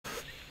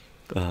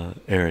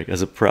Eric,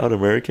 as a proud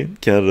American,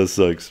 Canada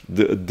sucks.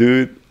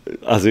 Dude,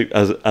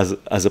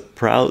 as a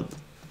proud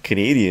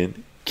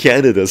Canadian,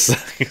 Canada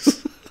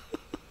sucks.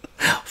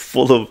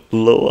 Full of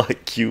low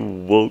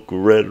IQ woke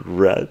red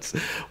rats,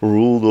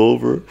 ruled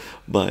over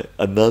by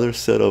another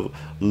set of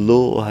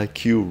low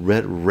IQ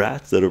red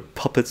rats that are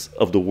puppets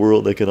of the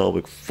World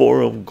Economic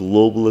Forum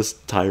globalist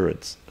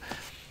tyrants.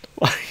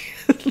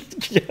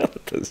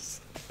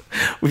 Canada's,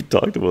 we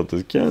talked about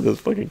this.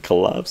 Canada's fucking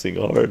collapsing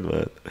hard,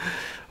 man.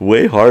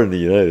 Way harder than the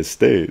United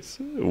States.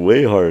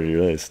 Way harder than the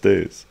United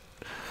States.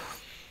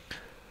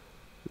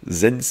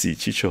 Zensi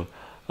Chicho,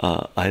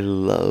 I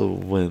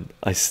love when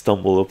I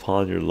stumble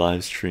upon your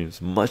live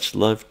streams. Much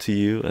love to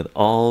you and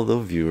all the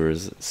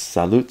viewers.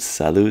 Salute,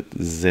 salute,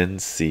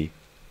 Zensi.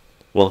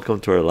 Welcome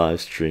to our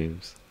live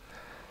streams.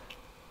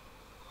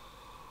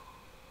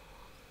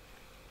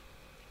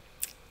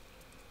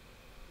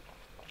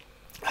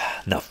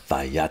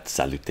 Nafayat,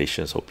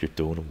 salutations. Hope you're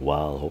doing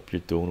well. Hope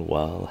you're doing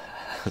well.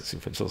 Dancing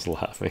Vigil's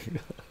laughing.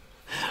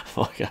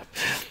 Fuck up.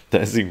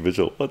 Dancing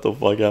Vigil. What the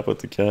fuck happened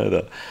to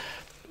Canada?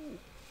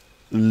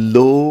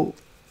 Low.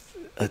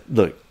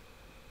 Look,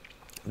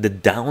 the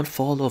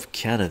downfall of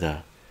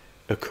Canada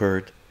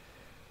occurred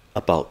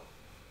about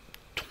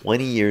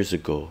 20 years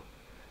ago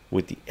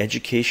with the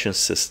education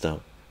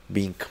system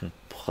being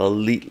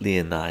completely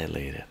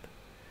annihilated.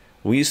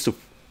 We used to,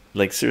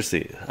 like,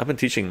 seriously, I've been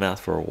teaching math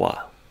for a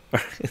while.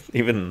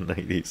 Even in the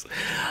 90s,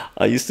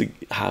 I used to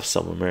have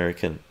some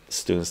American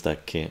students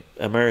that came.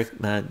 American,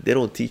 man, they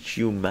don't teach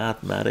you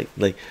mathematics.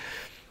 Like,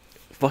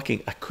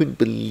 fucking, I couldn't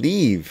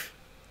believe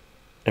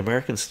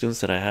American students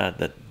that I had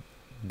that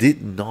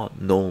did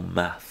not know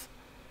math.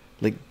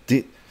 Like,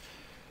 I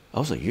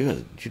was like,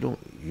 you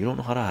don't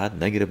know how to add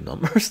negative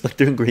numbers? Like,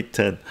 they're in grade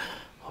 10.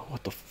 Oh,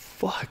 what the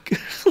fuck?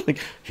 Like,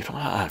 you don't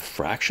know how to add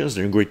fractions?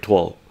 They're in grade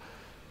 12.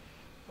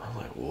 I'm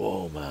like,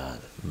 whoa, man,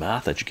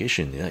 math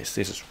education in the United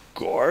States is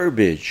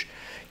garbage.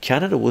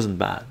 Canada wasn't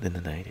bad in the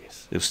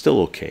 90s. It was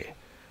still okay,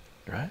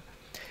 right?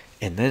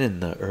 And then in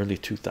the early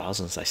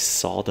 2000s, I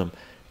saw them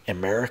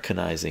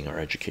Americanizing our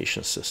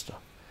education system.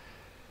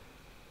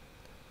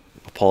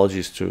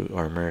 Apologies to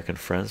our American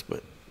friends,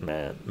 but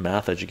man,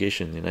 math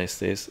education in the United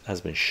States has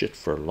been shit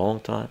for a long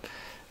time,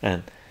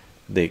 and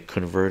they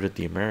converted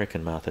the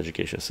American math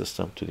education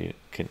system to the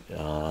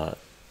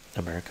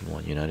American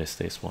one, United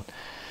States one.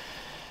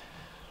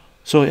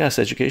 So yes,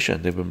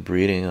 education. They've been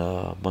breeding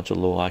a bunch of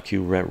low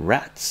IQ red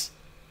rats.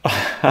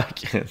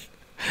 Again,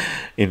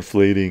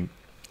 inflating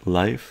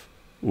life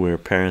where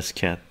parents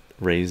can't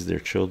raise their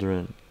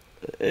children.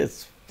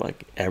 It's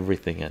like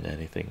everything and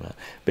anything, man.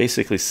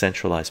 Basically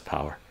centralized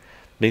power.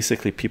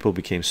 Basically people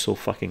became so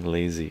fucking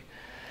lazy,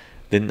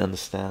 didn't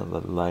understand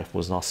that life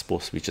was not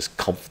supposed to be just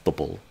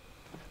comfortable.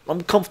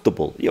 I'm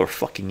comfortable. You're a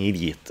fucking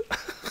idiot.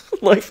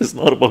 Life is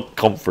not about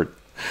comfort.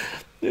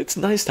 It's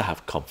nice to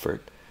have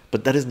comfort,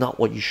 but that is not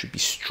what you should be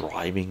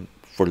striving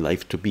for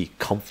life to be.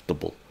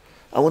 Comfortable.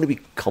 I want to be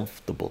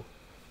comfortable.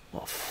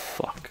 Oh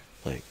fuck,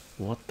 like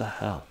what the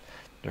hell,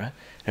 right?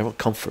 Everyone,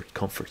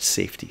 comfort,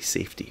 safety,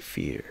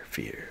 fear,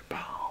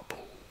 bow, boom,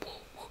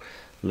 boom.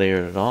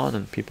 Layered it on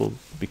and people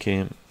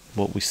became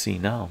what we see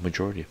now.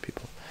 Majority of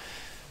people,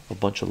 a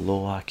bunch of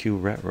low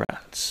IQ red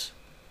rats.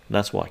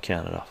 That's why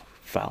Canada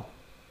fell,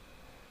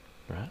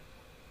 right?